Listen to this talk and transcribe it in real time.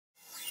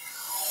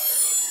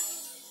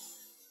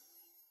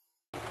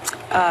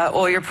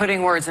Well, you're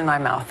putting words in my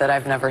mouth that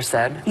I've never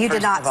said. You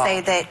did not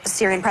say that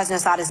Syrian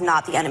President Assad is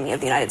not the enemy of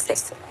the United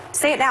States.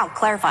 Say it now.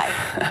 Clarify.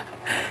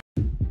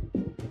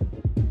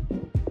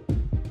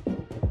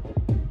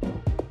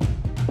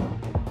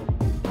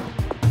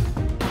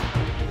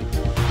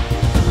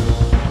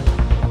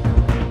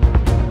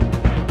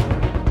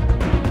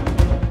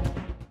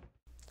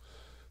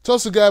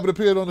 Tulsi Gabbard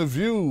appeared on The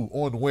View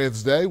on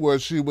Wednesday, where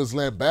she was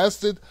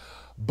lambasted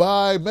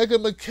by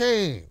Meghan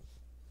McCain.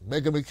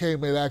 Meghan McCain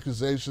made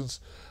accusations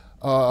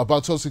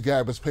about Tulsi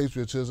Gabbard's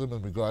patriotism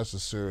in regards to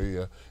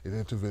Syria and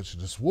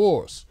interventionist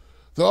wars.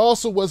 There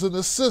also was an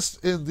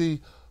assist in the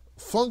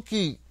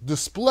funky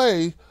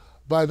display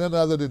by none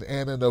other than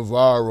Ana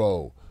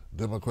Navarro,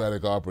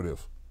 Democratic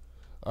operative.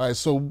 All right,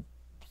 so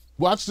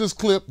watch this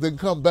clip, then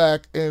come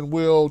back and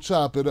we'll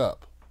chop it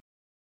up.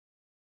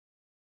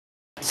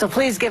 So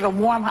please give a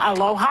warm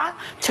aloha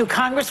to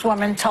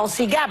Congresswoman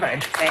Tulsi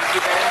Gabbard. Thank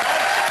you very much.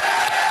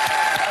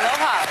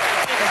 Aloha.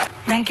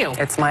 Thank you.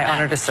 It's my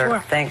honor to serve. Sure.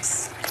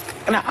 Thanks.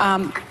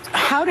 Now,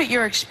 how did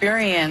your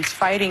experience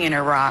fighting in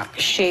Iraq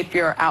shape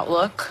your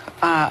outlook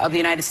of the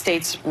United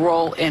States'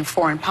 role in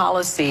foreign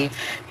policy?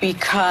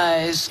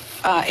 Because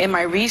in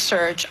my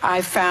research,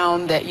 I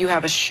found that you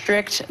have a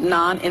strict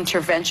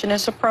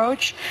non-interventionist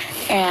approach,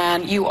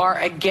 and you are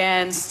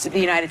against the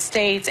United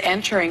States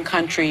entering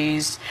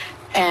countries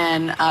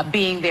and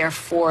being there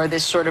for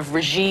this sort of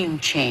regime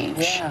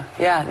change.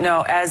 Yeah.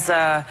 No, as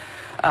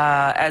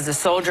a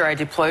soldier, I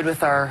deployed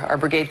with our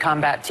brigade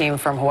combat team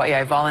from Hawaii.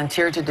 I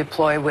volunteered to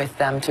deploy with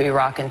them to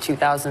Iraq in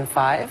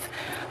 2005,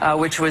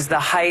 which was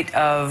the height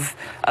of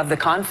the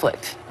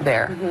conflict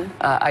there. Mm-hmm.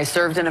 I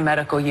served in a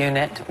medical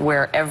unit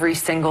where every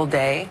single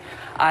day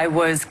I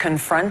was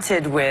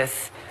confronted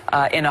with,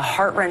 in a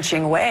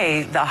heart-wrenching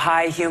way, the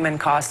high human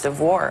cost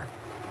of war.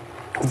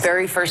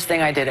 Very first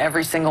thing I did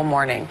every single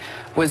morning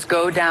was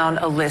go down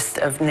a list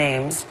of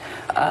names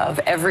of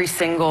every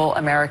single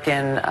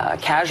American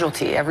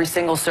casualty, every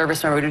single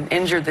service member who'd been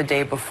injured the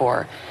day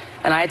before.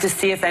 And I had to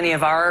see if any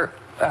of our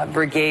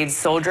brigade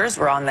soldiers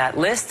were on that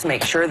list, to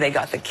make sure they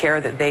got the care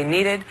that they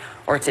needed,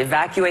 or to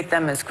evacuate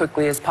them as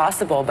quickly as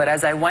possible. But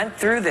as I went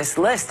through this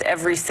list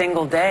every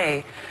single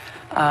day,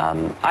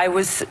 I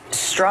was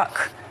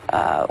struck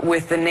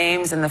with the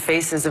names and the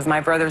faces of my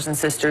brothers and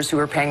sisters who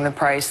were paying the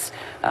price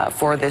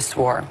for this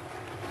war.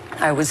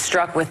 I was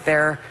struck with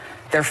their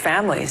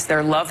families,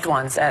 their loved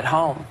ones at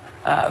home,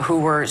 who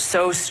were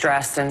so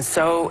stressed and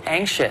so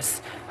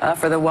anxious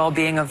for the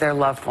well-being of their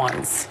loved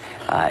ones.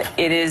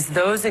 It is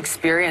those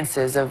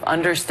experiences of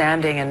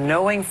understanding and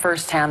knowing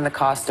firsthand the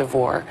cost of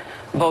war,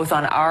 both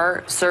on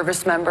our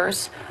service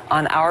members,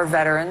 on our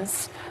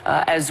veterans,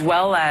 as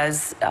well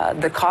as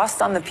the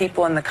cost on the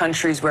people in the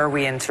countries where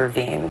we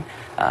intervene,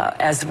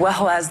 as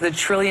well as the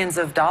trillions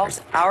of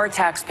dollars, our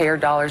taxpayer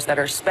dollars that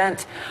are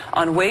spent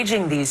on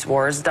waging these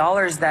wars,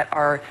 dollars that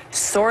are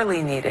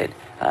sorely needed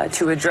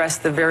to address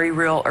the very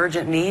real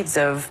urgent needs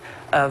of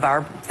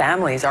our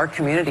families, our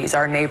communities,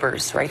 our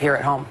neighbors right here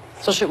at home.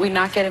 So should we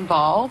not get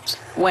involved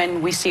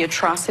when we see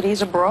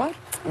atrocities abroad?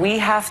 We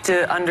have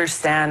to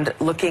understand,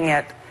 looking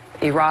at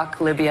Iraq,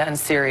 Libya, and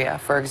Syria,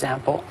 for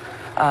example,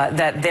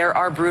 that there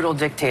are brutal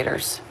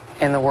dictators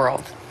in the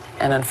world.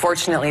 And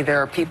unfortunately, there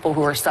are people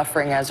who are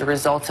suffering as a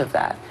result of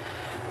that.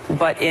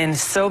 But in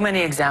so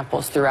many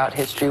examples throughout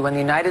history, when the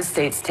United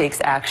States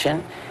takes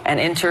action and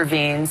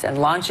intervenes and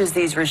launches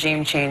these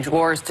regime change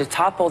wars to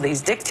topple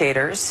these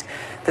dictators,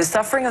 the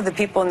suffering of the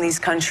people in these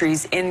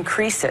countries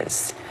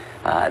increases.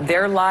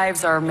 Their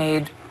lives are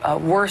made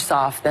worse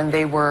off than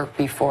they were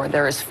before.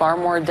 There is far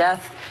more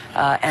death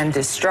and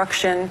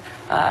destruction.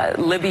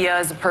 Libya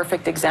is a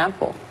perfect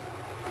example.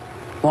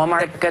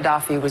 Muammar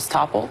Gaddafi was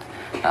toppled.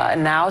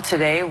 Now,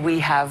 today, we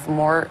have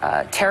more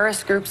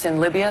terrorist groups in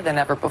Libya than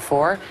ever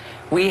before.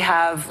 We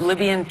have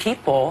Libyan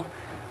people,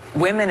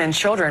 women and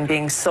children,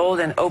 being sold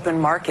in open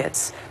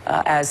markets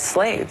as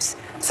slaves.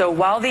 So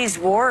while these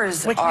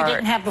wars we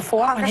didn't have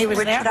before when he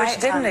was there? Which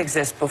didn't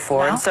exist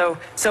before. No? And so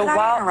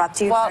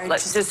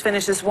let's just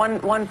finish this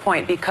one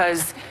point,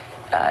 because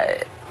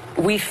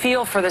we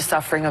feel for the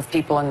suffering of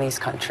people in these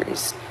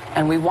countries,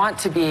 and we want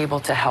to be able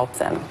to help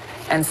them.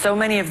 And so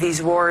many of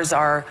these wars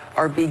are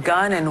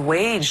begun and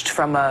waged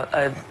from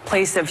a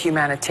place of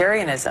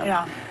humanitarianism.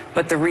 Yeah.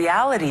 But the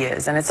reality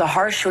is, and it's a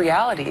harsh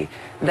reality,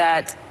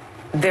 that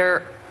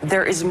there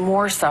is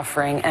more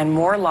suffering and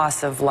more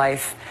loss of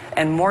life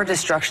and more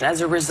destruction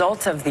as a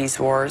result of these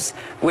wars,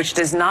 which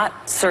does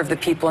not serve the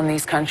people in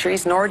these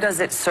countries, nor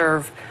does it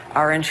serve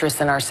our interests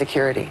and our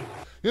security.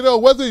 You know,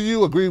 whether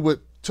you agree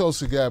with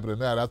Tulsi Gabbard or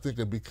not, I think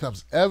it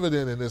becomes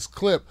evident in this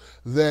clip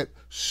that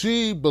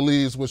she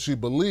believes what she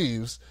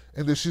believes,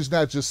 and that she's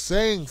not just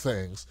saying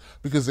things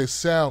because they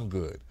sound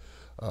good.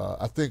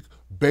 I think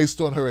based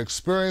on her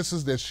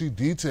experiences that she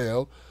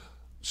detailed,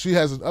 she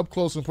has an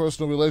up-close and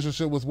personal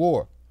relationship with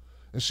war,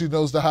 and she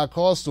knows the high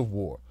cost of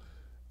war.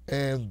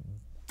 And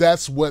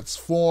that's what's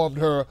formed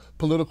her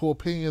political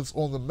opinions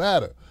on the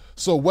matter.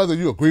 So whether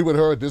you agree with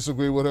her or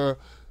disagree with her,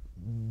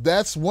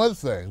 that's one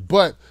thing.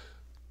 But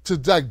to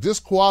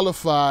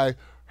disqualify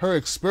her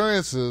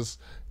experiences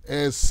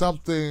as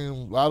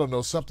something, I don't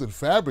know, something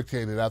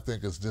fabricated, I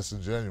think is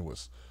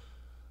disingenuous.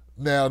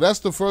 Now, that's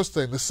the first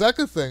thing. The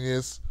second thing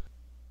is,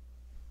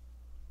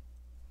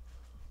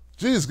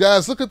 geez,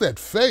 guys, look at that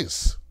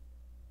face.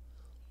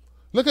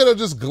 Look at her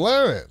just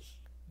glaring.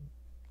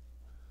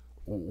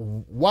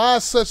 Why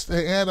such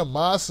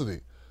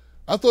animosity?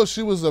 I thought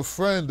she was a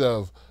friend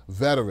of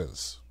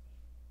veterans.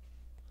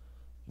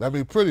 I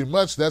mean, pretty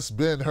much that's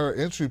been her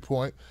entry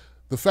point.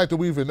 The fact that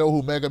we even know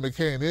who Meghan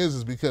McCain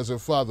is because her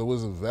father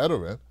was a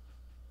veteran.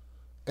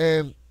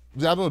 And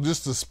I don't know,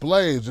 this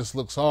display just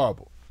looks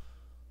horrible.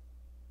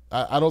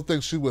 I don't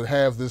think she would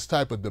have this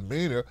type of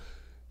demeanor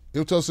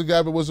if Tulsi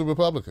Gabbard was a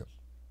Republican.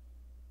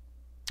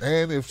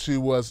 And if she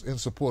was in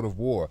support of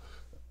war.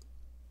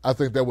 I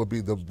think that would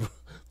be the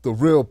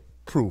real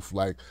proof.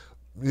 Like,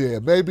 yeah,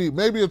 maybe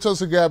if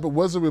Tulsi Gabbard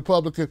was a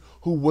Republican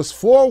who was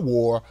for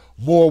war,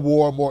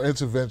 more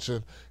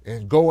intervention,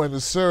 and go into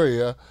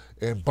Syria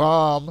and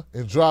bomb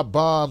and drop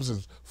bombs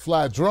and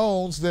fly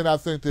drones, then I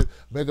think that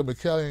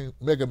Meghan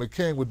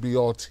McCain would be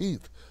all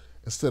teeth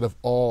instead of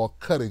all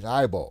cutting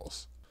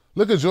eyeballs.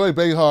 Look at Joy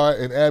Behar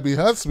and Abby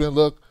Huntsman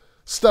look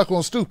stuck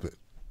on stupid.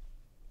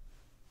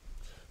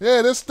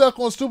 Yeah, they're stuck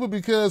on stupid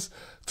because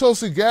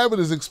Tulsi Gabbard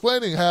is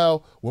explaining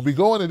how when we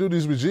go in and do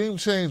these regime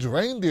change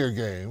reindeer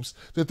games,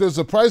 that there's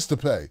a price to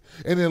pay.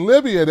 And in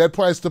Libya, that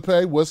price to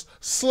pay was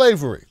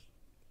slavery.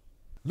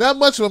 Not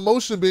much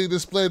emotion being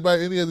displayed by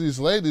any of these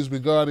ladies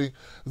regarding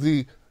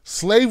the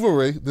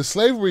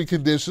slavery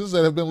conditions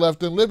that have been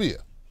left in Libya.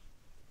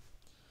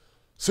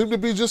 Seem to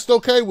be just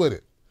okay with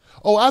it.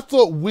 Oh, I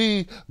thought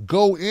we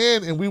go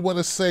in and we want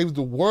to save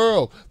the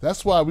world.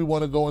 That's why we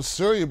want to go in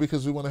Syria,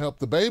 because we want to help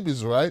the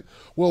babies, right?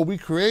 Well, we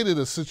created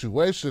a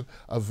situation,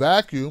 a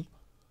vacuum,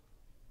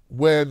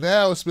 where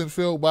now it's been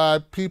filled by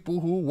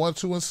people who want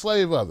to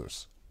enslave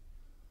others.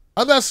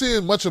 I'm not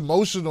seeing much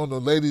emotion on the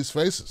ladies'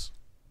 faces.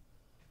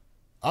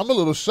 I'm a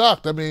little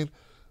shocked. I mean,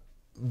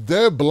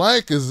 they're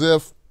blank as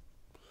if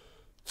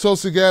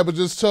Tulsi Gabbard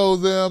just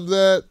told them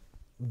that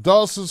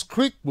Dawson's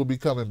Creek will be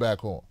coming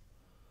back on.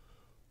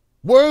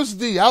 Where's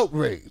the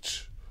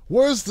outrage?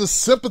 Where's the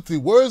sympathy?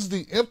 Where's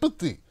the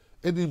empathy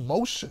and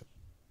emotion?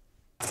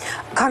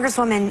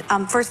 Congresswoman,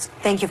 first,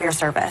 thank you for your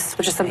service,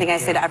 which is something I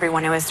say to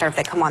everyone who has served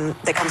that comes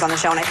on the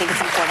show, and I think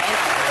it's important.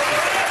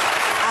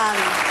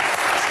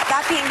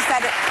 That being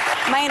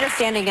said, my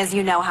understanding is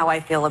you know how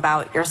I feel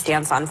about your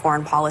stance on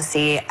foreign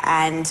policy,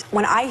 and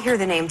when I hear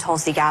the name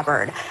Tulsi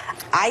Gabbard,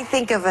 I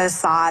think of an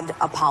Assad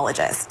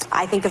apologist.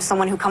 I think of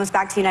someone who comes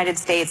back to the United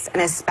States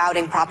and is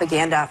spouting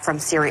propaganda from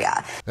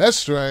Syria. That's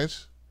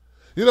strange.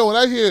 You know, when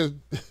I hear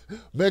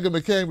Meghan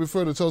McCain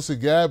refer to Tulsi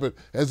Gabbard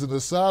as an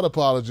Assad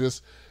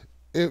apologist,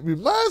 it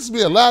reminds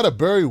me a lot of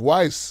Barry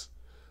Weiss,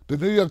 the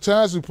New York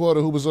Times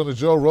reporter who was on the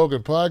Joe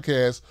Rogan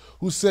podcast,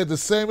 who said the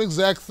same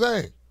exact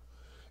thing.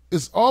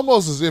 It's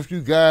almost as if you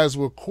guys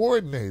were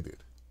coordinated.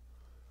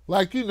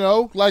 Like, you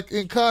know, like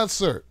in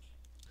concert.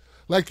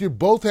 Like you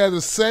both had the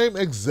same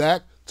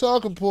exact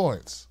talking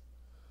points.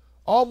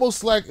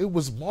 Almost like it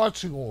was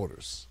marching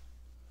orders.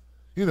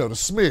 You know, the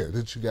smear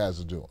that you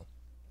guys are doing.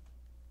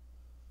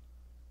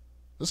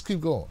 Let's keep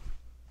going.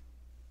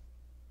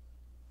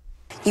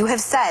 You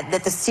have said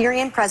that the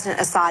Syrian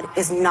President Assad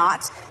is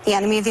not the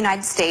enemy of the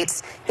United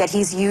States, yet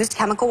he's used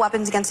chemical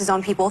weapons against his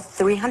own people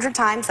 300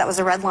 times. That was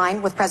a red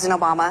line with President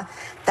Obama.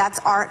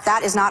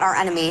 That is not our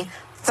enemy.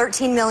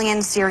 13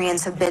 million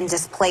Syrians have been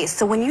displaced.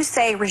 So when you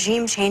say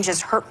regime change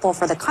is hurtful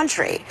for the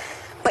country,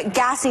 but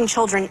gassing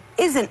children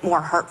isn't more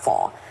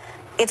hurtful,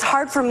 it's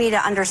hard for me to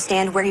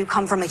understand where you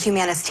come from a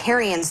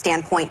humanitarian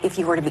standpoint if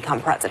you were to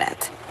become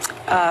president.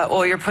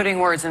 Well, you're putting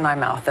words in my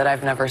mouth that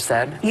I've never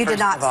said. You did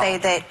not say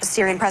that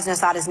Syrian President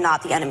Assad is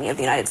not the enemy of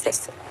the United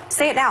States.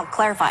 Say it now,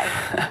 clarify.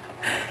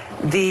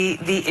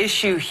 The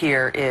issue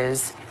here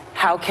is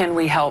how can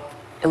we help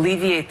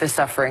alleviate the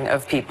suffering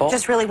of people.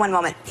 Just really one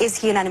moment. Is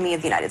he an enemy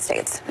of the United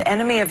States? The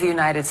enemy of the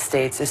United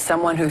States is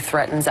someone who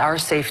threatens our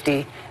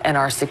safety and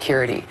our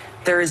security.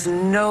 There is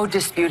no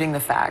disputing the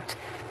fact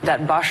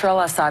that Bashar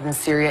al-Assad in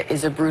Syria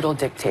is a brutal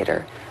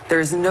dictator. There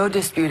is no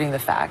disputing the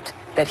fact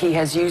that he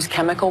has used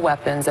chemical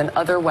weapons and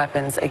other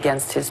weapons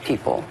against his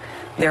people.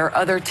 There are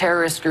other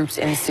terrorist groups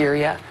in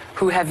Syria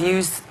who have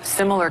used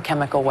similar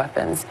chemical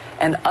weapons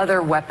and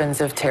other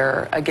weapons of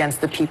terror against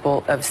the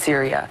people of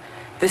Syria.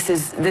 This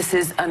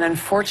is an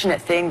unfortunate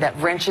thing that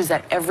wrenches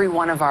at every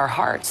one of our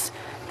hearts.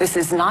 This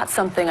is not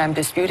something I'm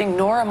disputing,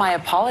 nor am I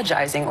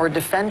apologizing or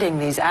defending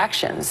these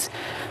actions.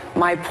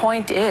 My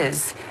point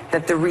is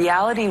that the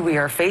reality we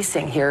are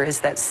facing here is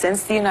that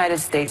since the United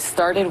States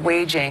started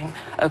waging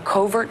a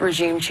covert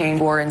regime change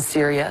war in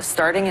Syria,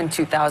 starting in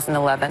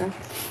 2011,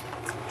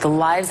 the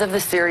lives of the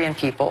Syrian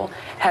people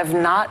have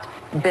not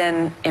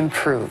been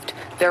improved.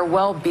 Their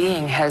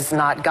well-being has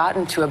not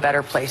gotten to a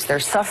better place. Their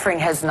suffering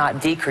has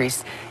not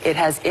decreased. It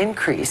has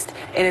increased.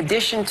 In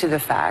addition to the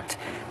fact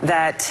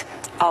that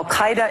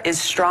Al-Qaeda is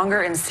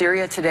stronger in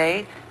Syria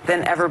today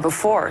than ever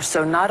before.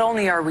 So not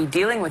only are we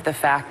dealing with the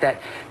fact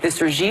that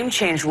this regime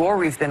change war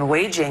we've been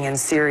waging in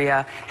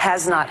Syria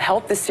has not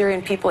helped the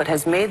Syrian people, it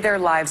has made their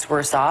lives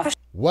worse off.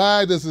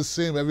 Why does it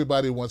seem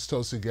everybody wants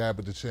Tulsi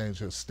Gabbard to change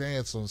her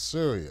stance on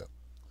Syria?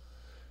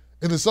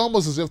 And it's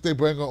almost as if they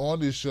bring her on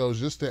these shows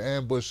just to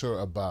ambush her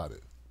about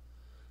it.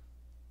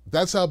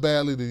 That's how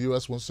badly the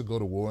U.S. wants to go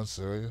to war in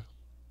Syria.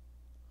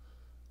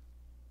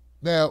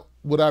 Now,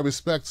 what I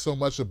respect so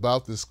much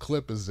about this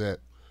clip is that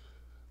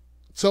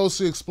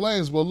Tulsi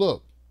explains, well,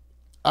 look,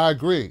 I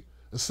agree,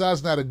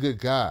 Assad's not a good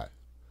guy,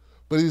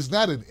 but he's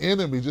not an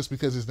enemy just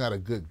because he's not a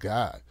good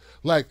guy.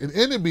 Like, an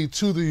enemy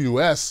to the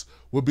U.S.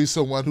 would be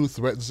someone who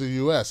threatens the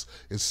U.S.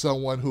 It's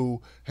someone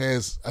who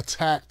has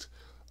attacked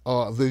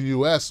the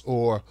U.S.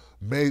 or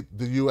made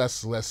the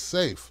U.S. less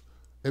safe.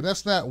 And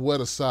that's not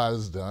what Assad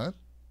has done.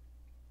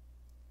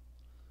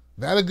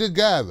 Not a good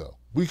guy, though.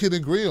 We can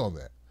agree on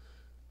that.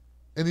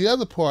 And the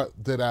other part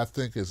that I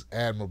think is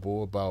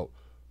admirable about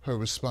her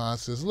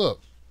response is,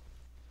 look,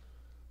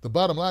 the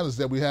bottom line is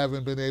that we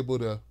haven't been able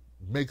to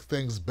make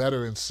things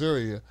better in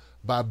Syria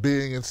by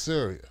being in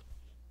Syria.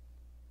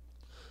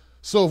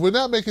 So if we're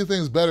not making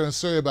things better in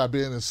Syria by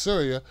being in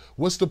Syria,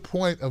 what's the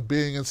point of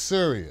being in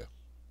Syria?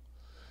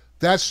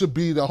 That should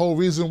be the whole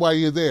reason why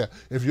you're there.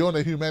 If you're on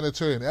a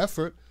humanitarian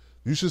effort,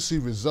 you should see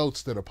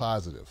results that are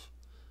positive.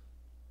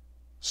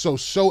 So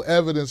show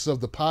evidence of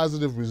the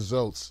positive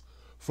results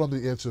from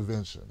the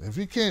intervention. If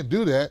you can't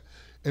do that,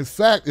 in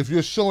fact, if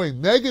you're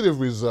showing negative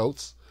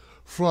results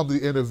from the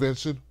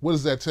intervention, what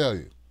does that tell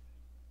you?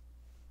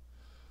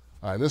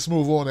 All right, let's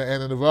move on to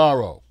Ana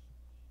Navarro.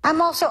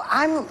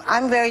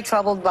 I'm very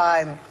troubled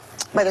by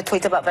the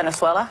tweets about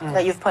Venezuela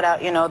that you've put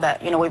out.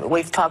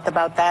 We've talked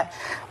about that.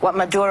 What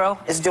Maduro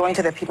is doing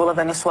to the people of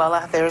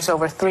Venezuela. There's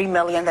over 3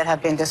 million that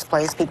have been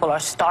displaced. People are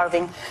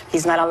starving.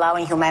 He's not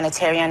allowing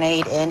humanitarian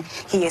aid in.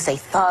 He is a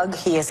thug.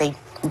 He is a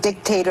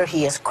dictator.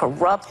 He is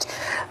corrupt.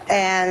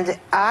 And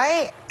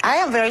I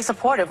am very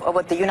supportive of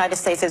what the United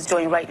States is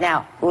doing right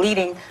now,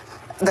 leading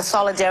the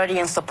solidarity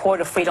and support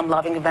of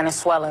freedom-loving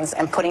Venezuelans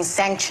and putting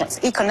sanctions,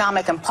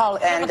 economic and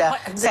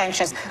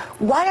sanctions.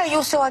 Why are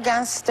you so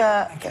against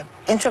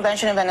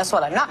intervention in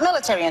Venezuela? Not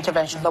military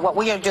intervention, but what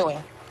we are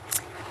doing.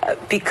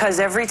 Because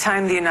every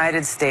time the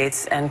United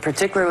States, and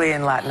particularly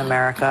in Latin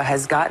America,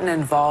 has gotten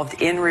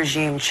involved in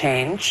regime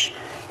change,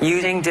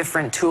 using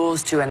different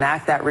tools to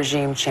enact that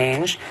regime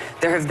change,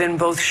 there have been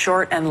both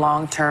short and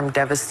long-term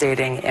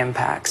devastating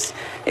impacts.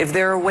 If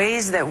there are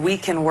ways that we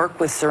can work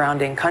with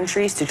surrounding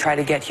countries to try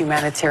to get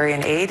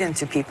humanitarian aid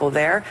into people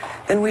there,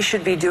 then we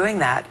should be doing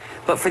that.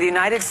 But for the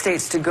United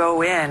States to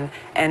go in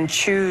and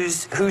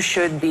choose who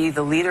should be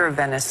the leader of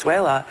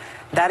Venezuela,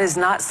 that is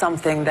not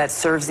something that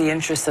serves the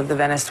interests of the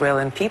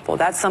Venezuelan people.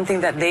 That's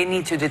something that they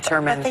need to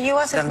determine themselves. But the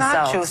U.S. is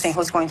not choosing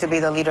who's going to be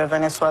the leader of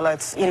Venezuela.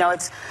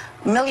 It's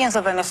millions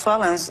of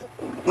Venezuelans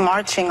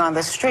marching on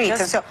the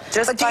streets.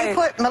 But do you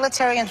put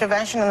military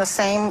intervention on the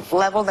same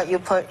level that you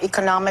put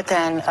economic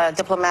and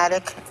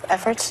diplomatic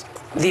efforts?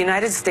 The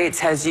United States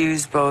has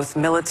used both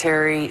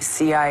military,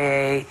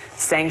 CIA,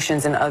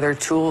 sanctions, and other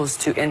tools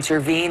to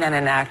intervene and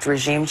enact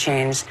regime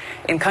change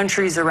in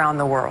countries around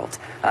the world.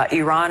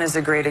 Iran is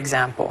a great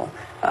example.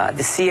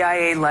 The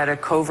CIA led a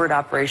covert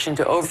operation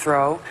to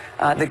overthrow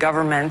the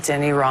government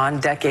in Iran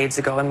decades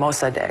ago in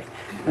Mossadegh.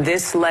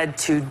 This led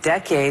to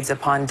decades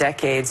upon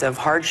decades of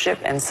hardship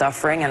and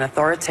suffering and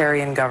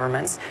authoritarian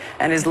governments,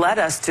 and has led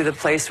us to the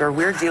place where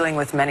we're dealing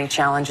with many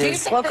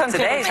challenges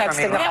today from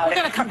Iran. We're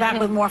going to come back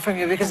with more from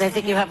you because I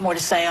think you have more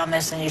to say on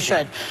this than you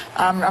should.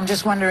 I'm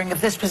just wondering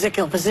if this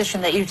particular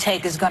position that you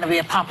take is going to be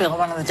a popular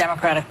one in the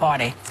Democratic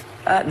Party.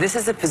 This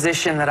is a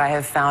position that I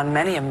have found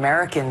many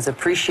Americans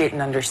appreciate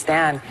and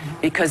understand,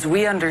 because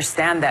we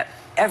understand that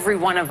every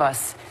one of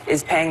us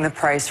is paying the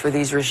price for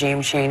these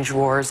regime change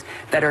wars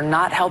that are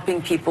not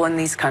helping people in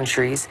these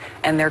countries,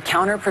 and they're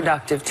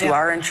counterproductive to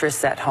our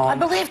interests at home. I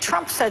believe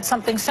Trump said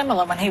something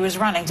similar when he was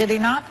running. Did he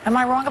not? Am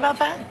I wrong about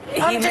that?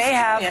 He may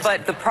have,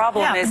 but the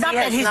problem is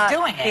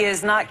he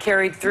has not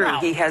carried through. No.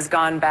 He has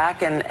gone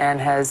back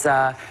and has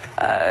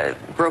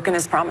broken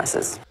his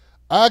promises.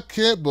 I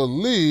can't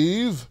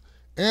believe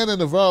Ana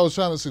Navarro is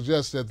trying to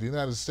suggest that the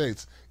United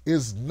States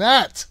is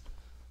not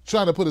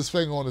trying to put its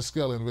finger on the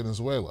scale in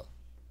Venezuela.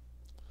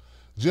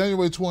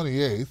 January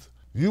 28th,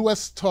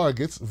 U.S.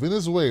 targets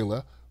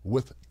Venezuela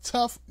with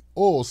tough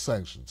oil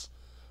sanctions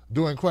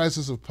during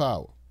crisis of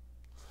power.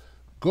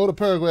 Go to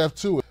paragraph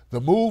 2.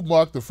 The move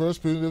marked the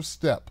first punitive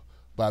step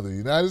by the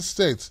United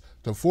States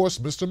to force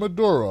Mr.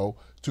 Maduro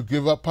to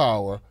give up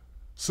power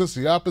since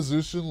the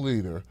opposition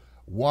leader,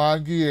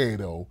 Juan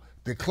Guaido,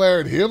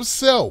 declared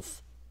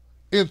himself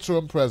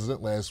interim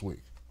president last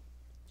week.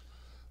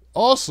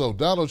 Also,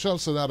 Donald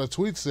Trump sent out a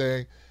tweet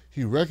saying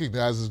he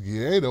recognizes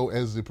Guaido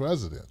as the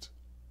president.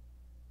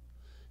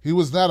 He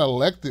was not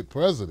elected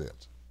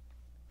president.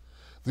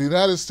 The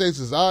United States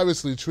is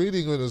obviously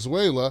treating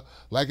Venezuela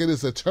like it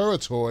is a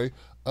territory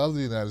of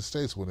the United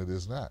States when it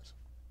is not.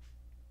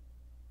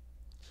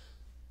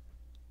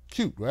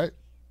 Cute, right?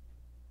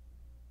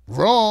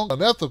 Wrong,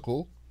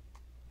 unethical,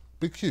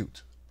 but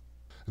cute.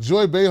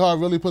 Joy Behar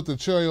really put the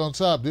cherry on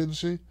top, didn't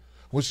she?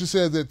 When she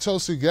said that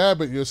Tulsi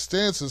Gabbard, your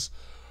stances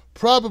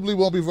probably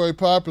won't be very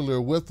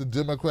popular with the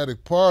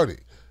Democratic Party.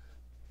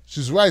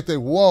 She's right, they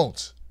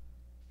won't.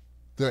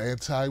 They're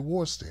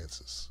anti-war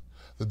stances.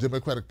 The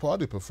Democratic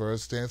Party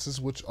prefers stances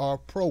which are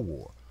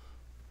pro-war.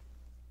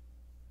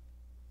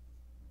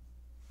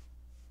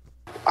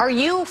 Are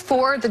you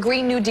for the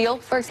Green New Deal,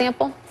 for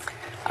example?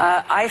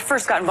 I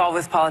first got involved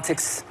with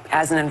politics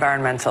as an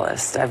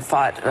environmentalist. I've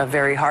fought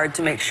very hard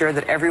to make sure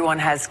that everyone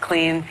has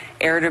clean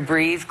air to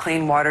breathe,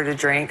 clean water to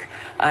drink,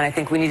 and I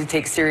think we need to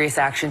take serious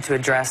action to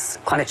address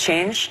climate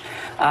change.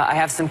 I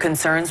have some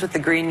concerns with the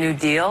Green New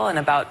Deal and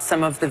about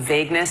some of the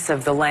vagueness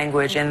of the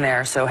language in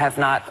there, so have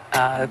not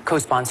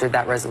co-sponsored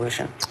that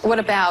resolution. What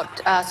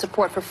about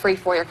support for free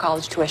four-year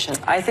college tuition?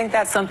 I think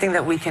that's something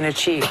that we can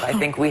achieve. I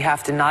think we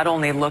have to not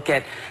only look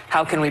at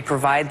how can we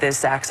provide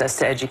this access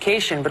to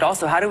education, but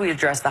also how do we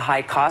address the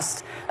high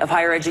cost of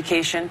higher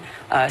education,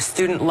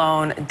 student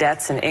loan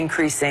debts and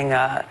increasing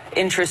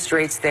interest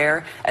rates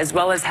there, as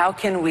well as how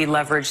can we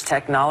leverage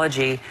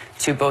technology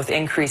to both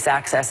increase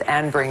access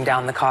and bring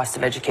down the cost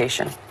of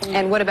education.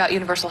 And what about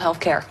universal health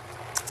care?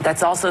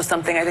 That's also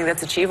something I think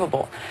that's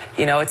achievable.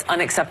 You know, it's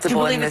unacceptable. Do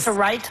you believe in this, it's a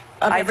right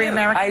of every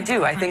American? I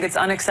do. I think it's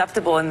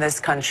unacceptable in this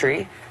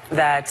country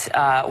that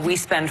we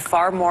spend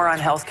far more on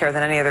health care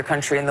than any other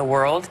country in the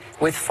world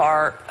with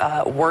far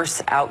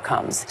worse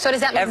outcomes. So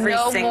does that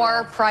mean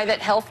more private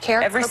health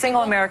care? Every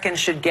single American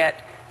should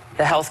get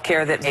the health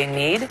care that they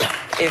need.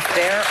 If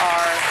there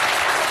are...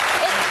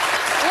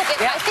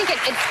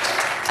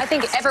 I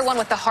think everyone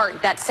with the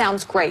heart, that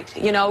sounds great.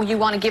 You know, you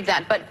want to give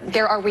that, but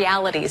there are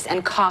realities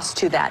and costs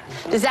to that.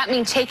 Does that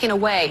mean taking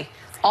away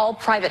all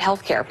private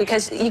health care?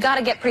 Because you got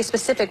to get pretty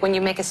specific when you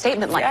make a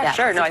statement like that. Yeah,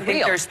 sure. No, I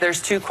think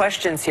there's two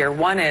questions here.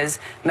 One is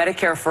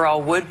Medicare for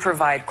All would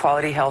provide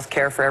quality health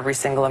care for every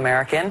single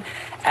American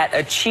at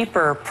a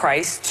cheaper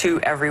price to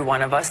every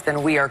one of us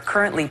than we are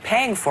currently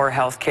paying for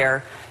health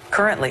care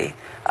currently.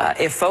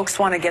 If folks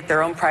want to get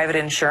their own private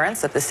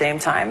insurance at the same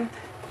time,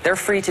 they're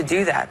free to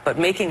do that, but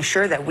making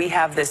sure that we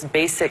have this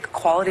basic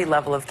quality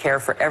level of care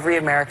for every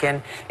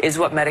American is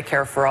what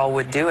Medicare for All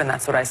would do, and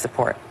that's what I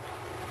support.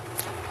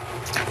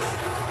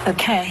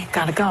 Okay,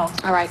 gotta go.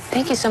 All right,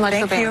 thank you so much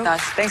for being with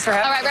us. Thanks for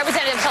having me. All right,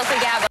 Representative Tulsi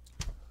Gabbard.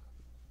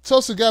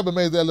 Tulsi Gabbard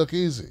made that look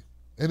easy,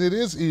 and it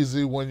is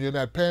easy when you're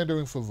not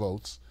pandering for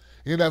votes,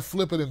 you're not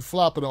flipping and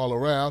flopping all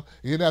around,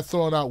 you're not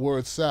throwing out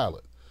word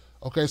salad.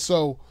 Okay,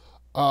 so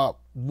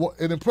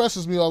it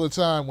impresses me all the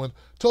time when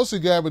Tulsi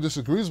Gabbard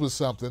disagrees with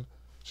something.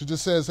 She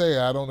just says, hey,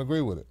 I don't agree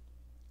with it.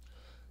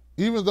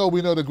 Even though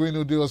we know the Green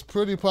New Deal is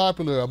pretty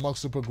popular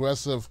amongst the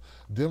progressive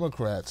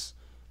Democrats,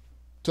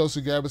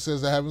 Tulsi Gabbard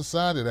says, I haven't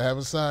signed it, I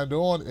haven't signed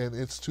on, and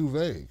it's too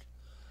vague.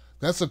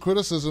 That's a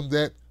criticism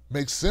that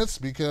makes sense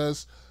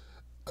because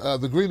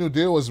the Green New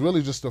Deal is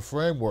really just a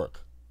framework.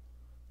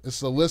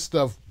 It's a list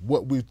of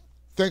what we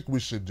think we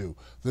should do,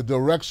 the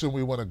direction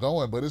we want to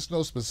go in, but it's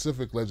no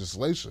specific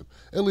legislation,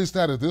 at least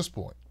not at this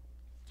point.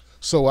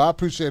 So I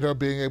appreciate her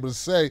being able to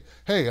say,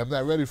 hey, I'm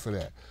not ready for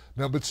that.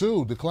 Number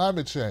two, the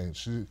climate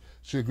change.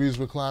 She agrees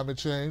with climate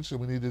change, and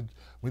we need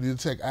to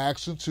take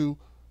action to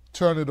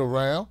turn it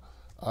around.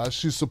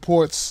 She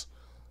supports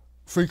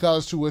free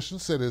college tuition,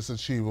 said it's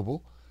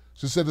achievable.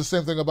 She said the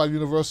same thing about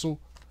universal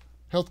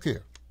health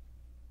care.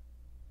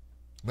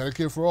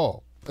 Medicare for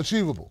all,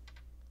 achievable.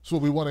 That's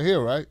what we want to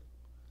hear, right?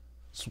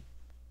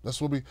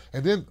 That's what we,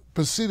 and then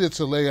proceeded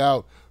to lay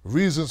out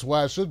reasons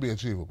why it should be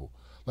achievable.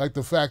 Like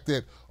the fact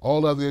that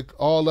all other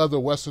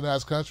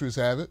westernized countries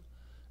have it,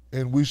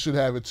 and we should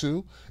have it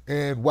too.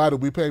 And why do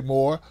we pay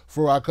more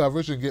for our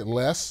coverage and get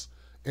less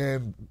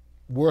and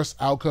worse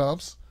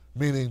outcomes,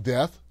 meaning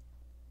death?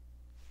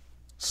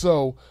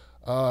 So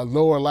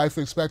lower life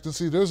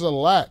expectancy. There's a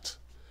lot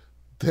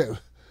that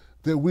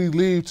we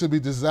leave to be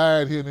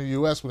desired here in the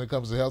U.S. when it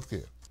comes to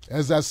healthcare.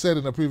 As I said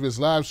in a previous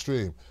live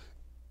stream,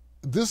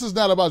 this is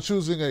not about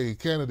choosing a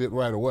candidate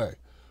right away.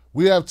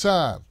 We have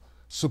time.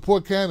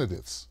 Support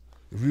candidates.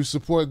 If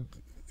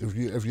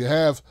you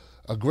have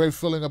a great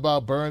feeling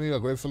about Bernie, a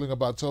great feeling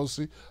about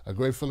Tulsi, a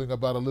great feeling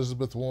about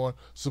Elizabeth Warren,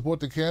 support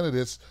the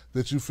candidates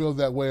that you feel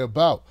that way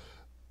about.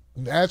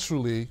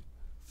 Naturally,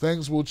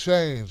 things will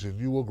change and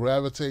you will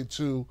gravitate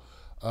to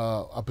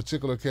a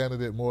particular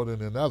candidate more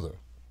than another.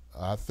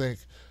 I think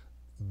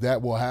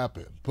that will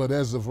happen. But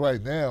as of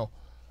right now,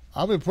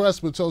 I'm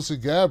impressed with Tulsi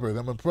Gabbard.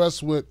 I'm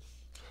impressed with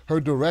her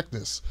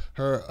directness,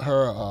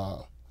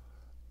 her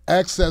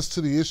access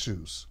to the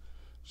issues.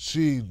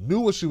 She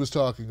knew what she was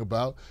talking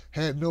about,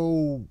 had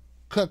no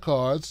cut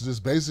cards,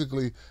 just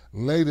basically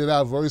laid it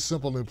out very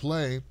simple and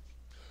plain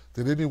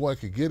that anyone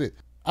could get it.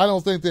 I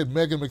don't think that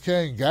Meghan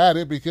McCain got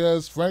it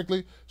because,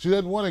 frankly, she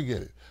doesn't want to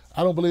get it.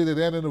 I don't believe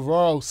that Ana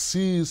Navarro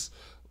sees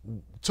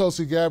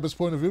Tulsi Gabbard's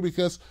point of view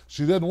because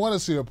she doesn't want to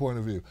see her point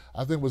of view. I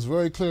think it was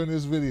very clear in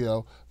this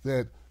video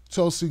that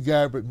Tulsi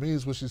Gabbard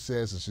means what she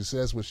says and she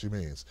says what she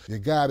means. You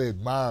got to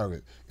admire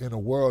it in a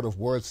world of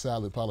word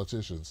salad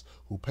politicians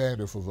who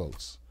pander for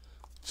votes.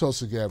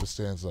 Tulsi Gabbard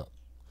stands up.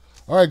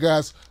 All right,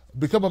 guys,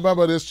 become a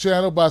member of this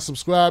channel by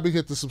subscribing.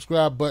 Hit the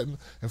subscribe button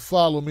and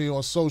follow me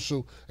on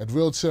social at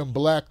Real Tim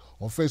Black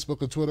on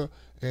Facebook and Twitter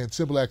and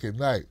Tim Black at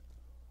Night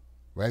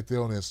right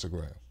there on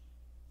Instagram.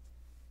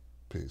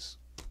 Peace.